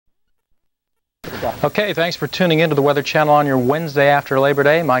Erika. Okay, thanks for tuning into the Weather Channel on your Wednesday after Labor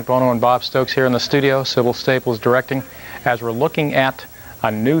Day. Mike Bono and Bob Stokes here in the studio. Sybil Staples directing as we're looking at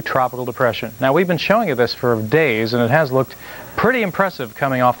a new tropical depression. Now, we've been showing you this for days, and it has looked pretty impressive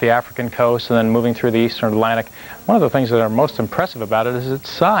coming off the African coast and then moving through the eastern Atlantic. One of the things that are most impressive about it is its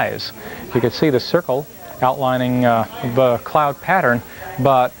size. You can see the circle outlining the cloud pattern,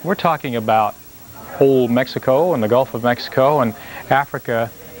 but we're talking about old Mexico and the Gulf of Mexico, and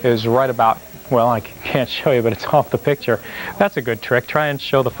Africa is right about, well, I can't show you, but it's off the picture. That's a good trick. Try and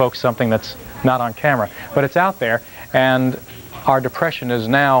show the folks something that's not on camera. But it's out there, and our depression is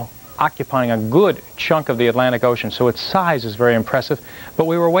now occupying a good chunk of the Atlantic Ocean, so its size is very impressive. But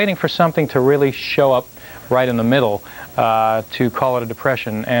we were waiting for something to really show up right in the middle to call it a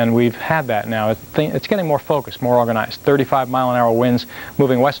depression, and we've had that now. It's getting more focused, more organized. 35-mile-an-hour winds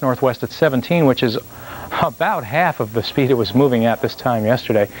moving west-northwest at 17, which is about half of the speed it was moving at this time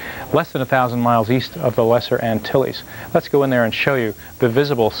yesterday, less than 1,000 miles east of the Lesser Antilles. Let's go in there and show you the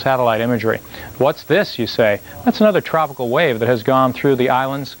visible satellite imagery. What's this, you say? That's another tropical wave that has gone through the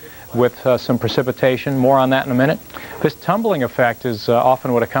islands with some precipitation. More on that in a minute. This tumbling effect is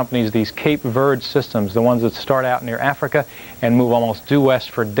often what accompanies these Cape Verde systems, the ones that start out near Africa and move almost due west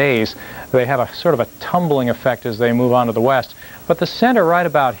for days. They have a sort of a tumbling effect as they move on to the west. But the center right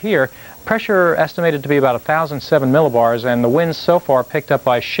about here, pressure estimated to be about 1,007 millibars, and the winds so far picked up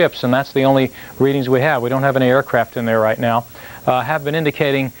by ships, and that's the only readings we have. We don't have any aircraft in there right now, have been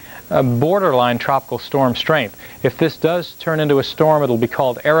indicating a borderline tropical storm strength. If this does turn into a storm, it'll be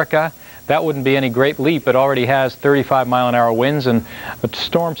called Erika. That wouldn't be any great leap. It already has 35-mile-an-hour winds, and the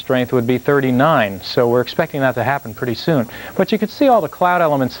storm strength would be 39. So we're expecting that to happen pretty soon. But you can see all the cloud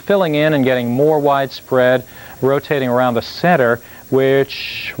elements filling in and getting more widespread, rotating around the center,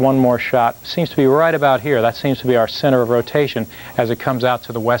 which, one more shot, seems to be right about here. That seems to be our center of rotation as it comes out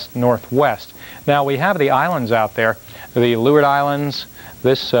to the west-northwest. Now, we have the islands out there, the Leeward Islands.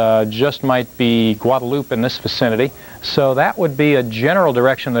 This just might be Guadeloupe in this vicinity. So that would be a general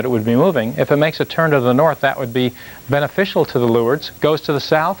direction that it would be moving. If it makes a turn to the north, that would be beneficial to the Leewards. Goes to the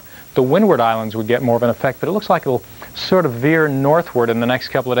south, the Windward Islands would get more of an effect, but it looks like it'll sort of veer northward in the next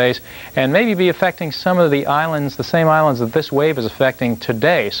couple of days and maybe be affecting some of the islands, the same islands that this wave is affecting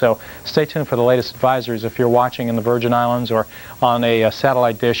today. So stay tuned for the latest advisories if you're watching in the Virgin Islands or on a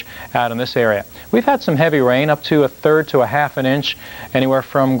satellite dish out in this area. We've had some heavy rain, up to 1/3 to 1/2 an inch, anywhere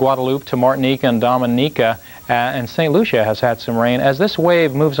from Guadeloupe to Martinique and Dominica, and St. Lucia has had some rain as this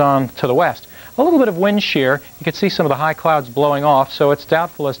wave moves on to the west. A little bit of wind shear. You can see some of the high clouds blowing off, so it's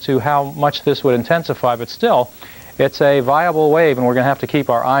doubtful as to how much this would intensify, but still, it's a viable wave, and we're going to have to keep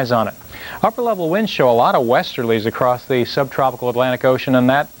our eyes on it. Upper-level winds show a lot of westerlies across the subtropical Atlantic Ocean, and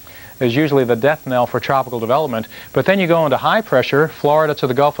that is usually the death knell for tropical development. But then you go into high pressure, Florida to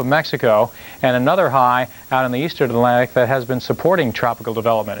the Gulf of Mexico, and another high out in the eastern Atlantic that has been supporting tropical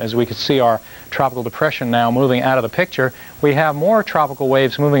development. As we can see our tropical depression now moving out of the picture, we have more tropical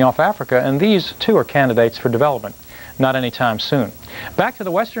waves moving off Africa, and these too are candidates for development. Not anytime soon. Back to the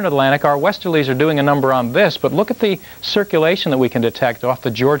western Atlantic, our westerlies are doing a number on this, but look at the circulation that we can detect off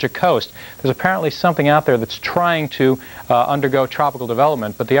the Georgia coast. There's apparently something out there that's trying to undergo tropical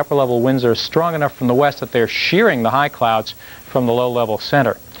development, but the upper-level winds are strong enough from the west that they're shearing the high clouds from the low-level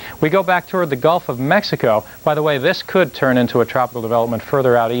center. We go back toward the Gulf of Mexico. By the way, this could turn into a tropical development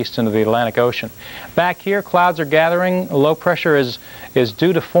further out east into the Atlantic Ocean. Back here, clouds are gathering. Low pressure is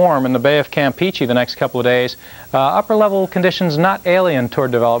due to form in the Bay of Campeche the next couple of days. Upper-level conditions not alien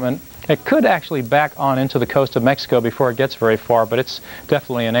toward development. It could actually back on into the coast of Mexico before it gets very far, but it's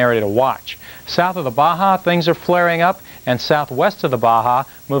definitely an area to watch. South of the Baja, things are flaring up, and southwest of the Baja,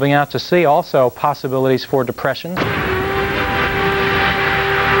 moving out to sea, also possibilities for depressions.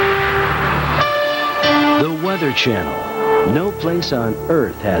 The Weather Channel. No place on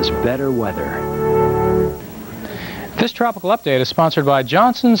Earth has better weather. This tropical update is sponsored by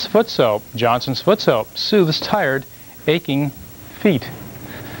Johnson's Foot Soap. Johnson's Foot Soap soothes tired, aching feet.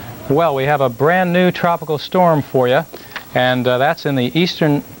 Well, we have a brand new tropical storm for you, and that's in the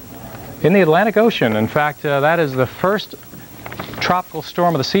Atlantic Ocean. In fact, that is the first tropical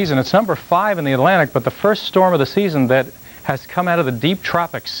storm of the season. It's number 5 in the Atlantic, but the first storm of the season that has come out of the deep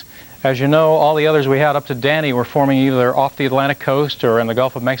tropics. As you know, all the others we had up to Danny were forming either off the Atlantic coast or in the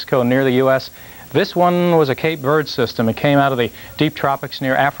Gulf of Mexico near the U.S. This one was a Cape Verde system. It came out of the deep tropics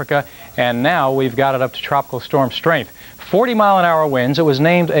near Africa, and now we've got it up to tropical storm strength. 40-mile-an-hour winds. It was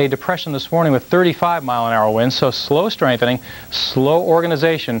named a depression this morning with 35-mile-an-hour winds, so slow strengthening, slow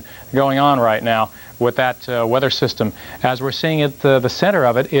organization going on right now with that weather system. As we're seeing it, the center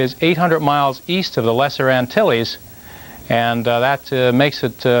of it is 800 miles east of the Lesser Antilles, and that makes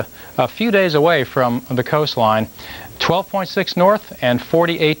it a few days away from the coastline. 12.6 north and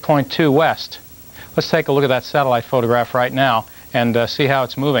 48.2 west. Let's take a look at that satellite photograph right now and see how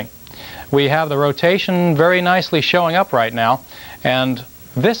it's moving. We have the rotation very nicely showing up right now, and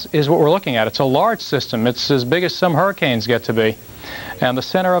this is what we're looking at. It's a large system. It's as big as some hurricanes get to be. And the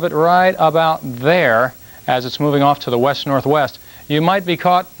center of it right about there, as it's moving off to the west-northwest, you might be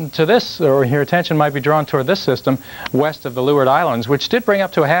caught to this, or your attention might be drawn toward this system west of the Leeward Islands, which did bring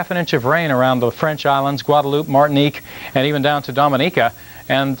up to a ½ inch of rain around the French Islands, Guadeloupe, Martinique, and even down to Dominica.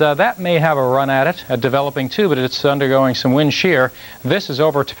 And that may have a run at it, developing too, but it's undergoing some wind shear. This is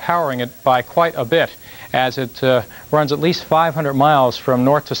overpowering it by quite a bit, as it runs at least 500 miles from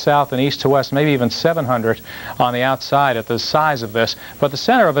north to south and east to west, maybe even 700 on the outside at the size of this. But the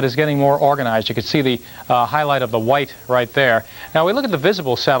center of it is getting more organized. You can see the highlight of the white right there. Now we look at the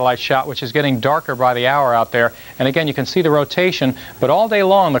visible satellite shot, which is getting darker by the hour out there. And again, you can see the rotation, but all day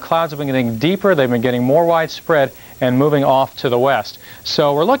long the clouds have been getting deeper, they've been getting more widespread and moving off to the west.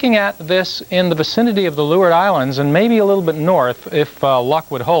 So we're looking at this in the vicinity of the Leeward Islands and maybe a little bit north, if luck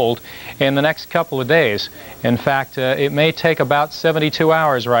would hold, in the next couple of days. In fact, it may take about 72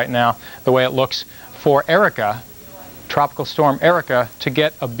 hours right now, the way it looks, for Erika, Tropical Storm Erika, to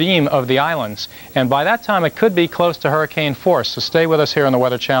get a beam of the islands. And by that time it could be close to hurricane force. So stay with us here on the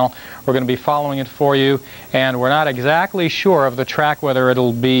Weather Channel. We're going to be following it for you, and we're not exactly sure of the track, whether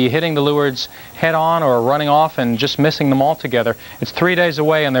it'll be hitting the Leewards head on or running off and just missing them altogether. It's 3 days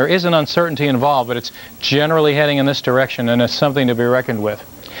away and there is an uncertainty involved, but it's generally heading in this direction, and it's something to be reckoned with.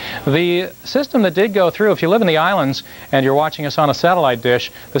 The system that did go through, if you live in the islands and you're watching us on a satellite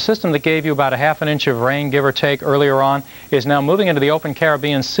dish, the system that gave you about a ½ inch of rain, give or take, earlier on, is now moving into the open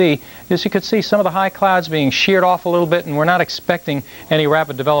Caribbean Sea. As you could see, some of the high clouds being sheared off a little bit, and we're not expecting any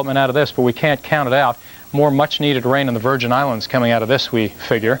rapid development out of this, but we can't count it out. More much-needed rain in the Virgin Islands coming out of this, we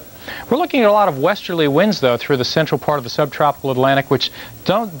figure. We're looking at a lot of westerly winds, though, through the central part of the subtropical Atlantic, which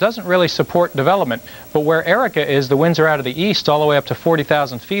doesn't really support development. But where Erika is, the winds are out of the east all the way up to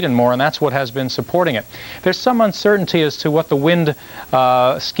 40,000 feet and more, and that's what has been supporting it. There's some uncertainty as to what the wind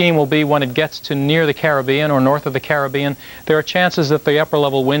scheme will be when it gets to near the Caribbean or north of the Caribbean. There are chances that the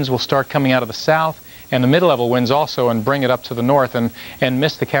upper-level winds will start coming out of the south, and the mid-level winds also, and bring it up to the north and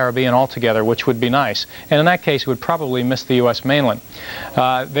miss the Caribbean altogether, which would be nice. And in that case, it would probably miss the U.S. mainland.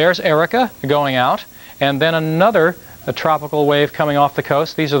 There's Erika going out, and then another tropical wave coming off the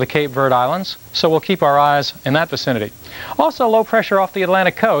coast. These are the Cape Verde Islands, so we'll keep our eyes in that vicinity. Also, low pressure off the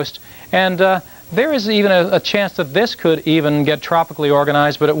Atlantic coast, and there is even a chance that this could even get tropically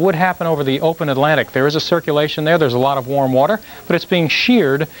organized, but it would happen over the open Atlantic. There is a circulation there. There's a lot of warm water, but it's being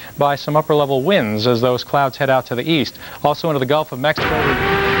sheared by some upper-level winds as those clouds head out to the east. Also into the Gulf of Mexico.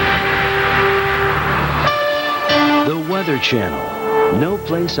 The Weather Channel. No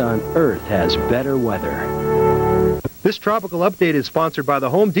place on Earth has better weather. This tropical update is sponsored by the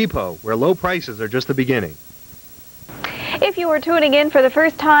Home Depot, where low prices are just the beginning. If you are tuning in for the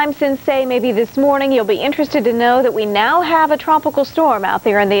first time since, say, maybe this morning, you'll be interested to know that we now have a tropical storm out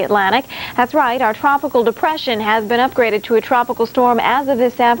there in the Atlantic. That's right, our tropical depression has been upgraded to a tropical storm as of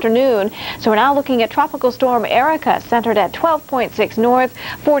this afternoon. So we're now looking at Tropical Storm Erika, centered at 12.6 north,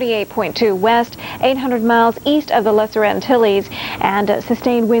 48.2 west, 800 miles east of the Lesser Antilles, and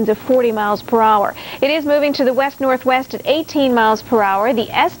sustained winds of 40 miles per hour. It is moving to the west-northwest at 18 miles per hour.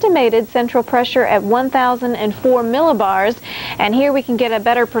 The estimated central pressure at 1,004 millibars. And here we can get a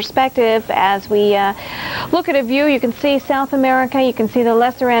better perspective as we look at a view. You can see South America, you can see the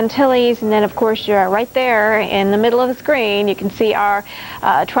Lesser Antilles, and then of course you're right there in the middle of the screen. You can see our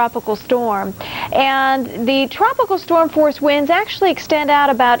tropical storm. And the tropical storm force winds actually extend out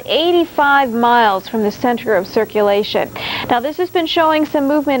about 85 miles from the center of circulation. Now this has been showing some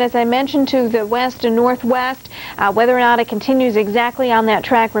movement, as I mentioned, to the west and northwest. Whether or not it continues exactly on that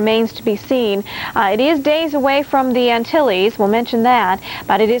track remains to be seen. It is days away from the Antilles. We'll mention that,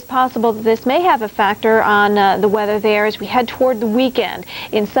 but it is possible that this may have a factor on the weather there as we head toward the weekend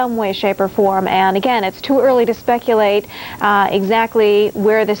in some way, shape, or form. And again, it's too early to speculate exactly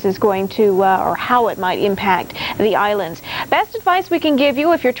where this is going to or how it might impact the islands. Best advice we can give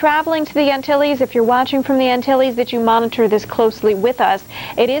you if you're traveling to the Antilles, if you're watching from the Antilles, that you monitor this closely with us.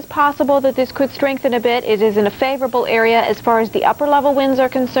 It is possible that this could strengthen a bit. It is in a favorable area as far as the upper level winds are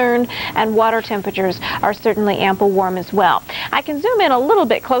concerned, and water temperatures are certainly ample warm as well. I can zoom in a little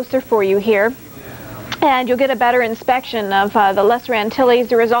bit closer for you here, and you'll get a better inspection of the Lesser Antilles.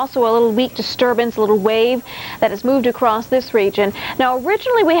 There is also a little weak disturbance, a little wave that has moved across this region. Now,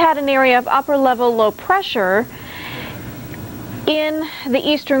 originally we had an area of upper level low pressure in the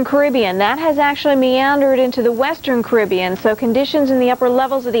eastern Caribbean. That has actually meandered into the western Caribbean, so conditions in the upper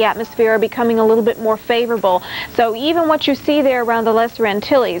levels of the atmosphere are becoming a little bit more favorable. So even what you see there around the Lesser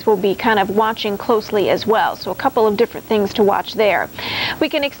Antilles will be kind of watching closely as well. So a couple of different things to watch there. We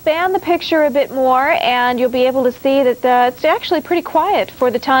can expand the picture a bit more, and you'll be able to see that it's actually pretty quiet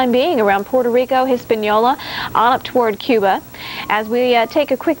for the time being around Puerto Rico, Hispaniola, on up toward Cuba. As we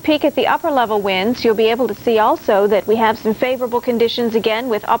take a quick peek at the upper level winds, you'll be able to see also that we have some favorable conditions again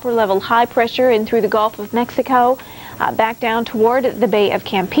with upper level high pressure in through the Gulf of Mexico, back down toward the Bay of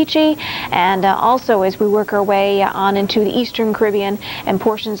Campeche, and also as we work our way on into the eastern Caribbean and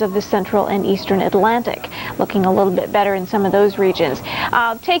portions of the central and eastern Atlantic, looking a little bit better in some of those regions.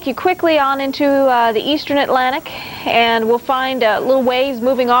 I'll take you quickly on into the eastern Atlantic, and we'll find little waves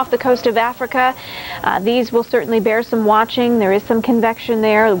moving off the coast of Africa. These will certainly bear some watching. There is some convection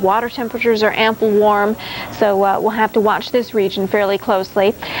there. The water temperatures are ample warm, so we'll have to watch this region fairly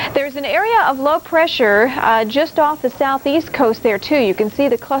closely. There's an area of low pressure just off the southeast coast there too. You can see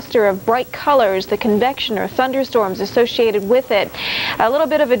the cluster of bright colors, the convection or thunderstorms associated with it. A little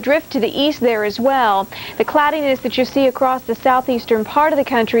bit of a drift to the east there as well. The cloudiness that you see across the southeastern part of the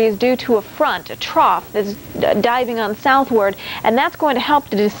country is due to a front, a trough that's diving on southward, and that's going to help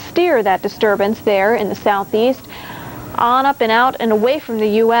to steer that disturbance there in the southeast on up and out and away from the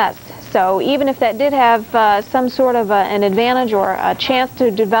U.S. So even if that did have some sort of an advantage or a chance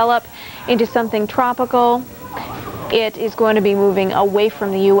to develop into something tropical, it is going to be moving away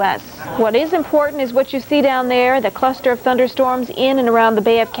from the U.S. What is important is what you see down there, the cluster of thunderstorms in and around the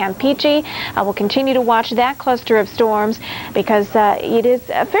Bay of Campeche. We'll continue to watch that cluster of storms because it is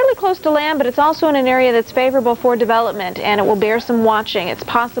fairly close to land, but it's also in an area that's favorable for development, and it will bear some watching. It's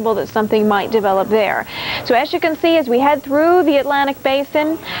possible that something might develop there. So as you can see, as we head through the Atlantic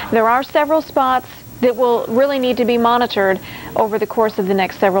Basin, there are several spots that will really need to be monitored over the course of the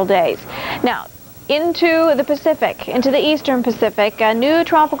next several days. Now, into the Pacific, into the eastern Pacific, a new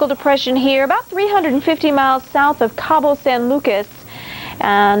tropical depression here about 350 miles south of Cabo San Lucas,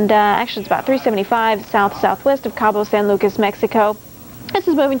 and actually it's about 375 southwest of Cabo San Lucas, Mexico. This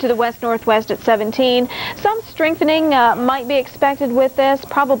is moving to the west-northwest at 17. Some strengthening might be expected with this,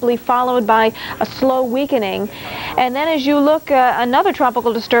 probably followed by a slow weakening. And then as you look, another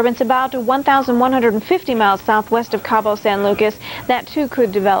tropical disturbance about 1,150 miles southwest of Cabo San Lucas, that too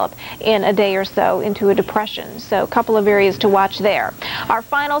could develop in a day or so into a depression. So a couple of areas to watch there. Our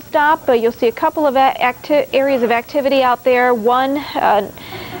final stop, you'll see a couple of areas of activity out there. One,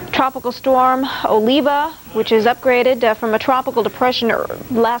 tropical storm Oliva, which is upgraded from a tropical depression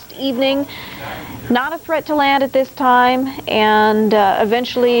last evening. Not a threat to land at this time, and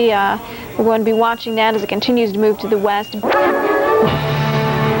eventually we're going to be watching that as it continues to move to the west. The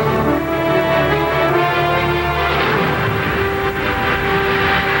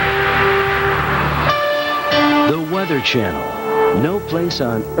Weather Channel. No place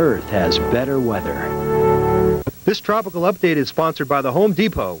on Earth has better weather. This tropical update is sponsored by the Home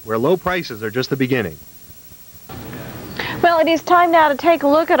Depot, where low prices are just the beginning. Well, it is time now to take a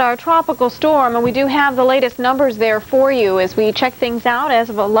look at our tropical storm, and we do have the latest numbers there for you as we check things out as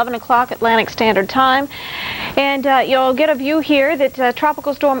of 11 o'clock Atlantic Standard Time. And you'll get a view here that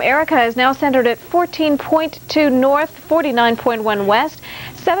Tropical Storm Erika is now centered at 14.2 north, 49.1 west,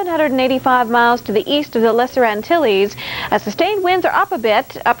 785 miles to the east of the Lesser Antilles. Sustained winds are up a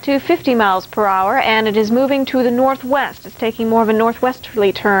bit, up to 50 miles per hour, and it is moving to the northwest. It's taking more of a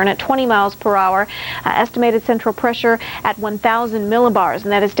northwesterly turn at 20 miles per hour. Estimated central pressure at 1,000 millibars,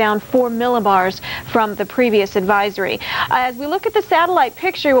 and that is down 4 millibars from the previous advisory. As we look at the satellite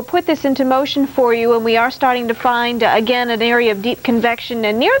picture, we'll put this into motion for you, and we are starting to find, again, an area of deep convection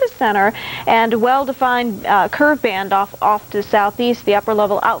near the center and a well-defined curve band off to the southeast, the upper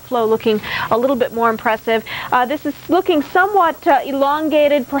level outflow looking a little bit more impressive. This is looking somewhat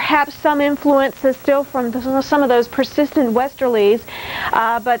elongated, perhaps some influence still from some of those persistent westerlies,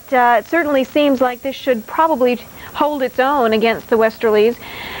 but it certainly seems like this should probably hold its own against the westerlies,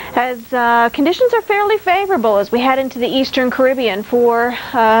 as conditions are fairly favorable as we head into the eastern Caribbean for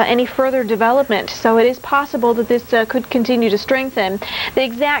any further development. So it is possible that this could continue to strengthen. The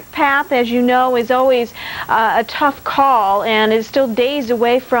exact path, as you know, is always a tough call, and is still days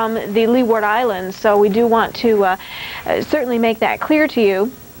away from the Leeward Islands, so we do want to certainly make that clear to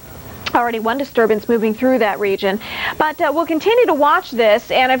you. Already one disturbance moving through that region. But we'll continue to watch this,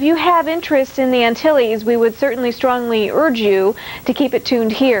 and if you have interest in the Antilles, we would certainly strongly urge you to keep it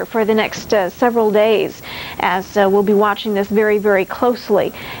tuned here for the next several days, as we'll be watching this very, very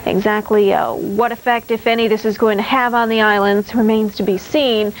closely. Exactly what effect, if any, this is going to have on the islands remains to be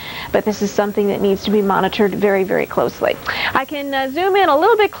seen, but this is something that needs to be monitored very, very closely. I can zoom in a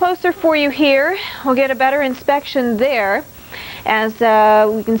little bit closer for you here. We'll get a better inspection there, as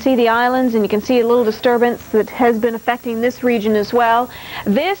we can see the islands, and you can see a little disturbance that has been affecting this region as well.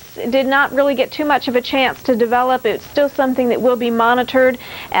 This did not really get too much of a chance to develop. It's still something that will be monitored,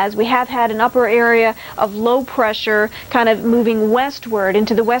 as we have had an upper area of low pressure kind of moving westward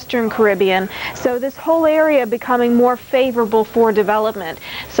into the western Caribbean. So this whole area becoming more favorable for development.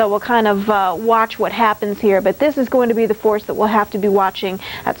 So we'll kind of watch what happens here. But this is going to be the force that we'll have to be watching.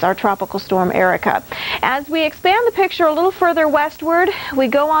 That's our tropical storm Erika. As we expand the picture a little further westward, we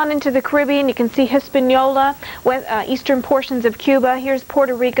go on into the Caribbean. You can see Hispaniola, eastern portions of Cuba. Here's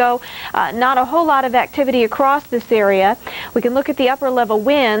Puerto Rico. Not a whole lot of activity across this area. We can look at the upper level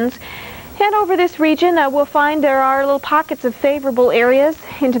winds. And over this region, we'll find there are little pockets of favorable areas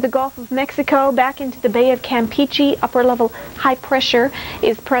into the Gulf of Mexico, back into the Bay of Campeche. Upper level high pressure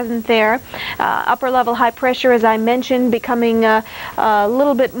is present there. Upper level high pressure, as I mentioned, becoming a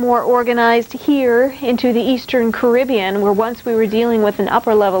little bit more organized here into the eastern Caribbean, where once we were dealing with an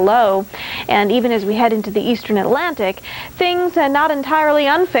upper level low. And even as we head into the eastern Atlantic, things are not entirely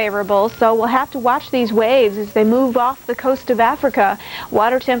unfavorable, so we'll have to watch these waves as they move off the coast of Africa.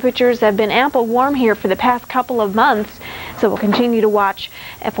 Water temperatures have been ample warm here for the past couple of months, so we'll continue to watch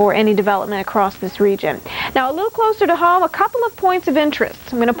for any development across this region. Now, a little closer to home, a couple of points of interest.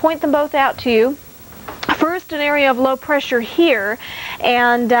 I'm going to point them both out to you. First, an area of low pressure here,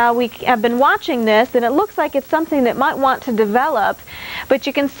 and we have been watching this, and it looks like it's something that might want to develop, but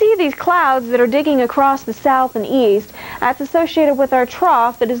you can see these clouds that are digging across the south and east. That's associated with our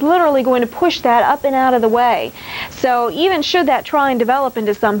trough that is literally going to push that up and out of the way. So even should that try and develop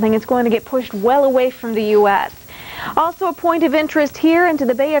into something, it's going to get pushed well away from the U.S. Also, a point of interest here into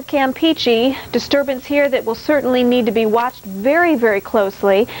the Bay of Campeche. Disturbance here that will certainly need to be watched very, very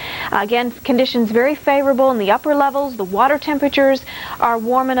closely. Again, conditions very favorable in the upper levels. The water temperatures are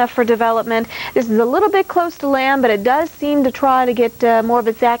warm enough for development. This is a little bit close to land, but it does seem to try to get more of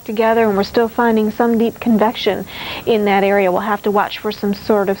its act together, and we're still finding some deep convection in that area. We'll have to watch for some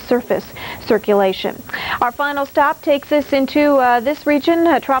sort of surface circulation. Our final stop takes us into this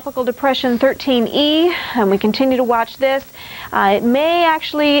region, Tropical Depression 13E, and we continue to watch this. It may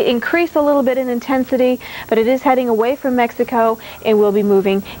actually increase a little bit in intensity, but it is heading away from Mexico and will be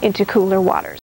moving into cooler waters.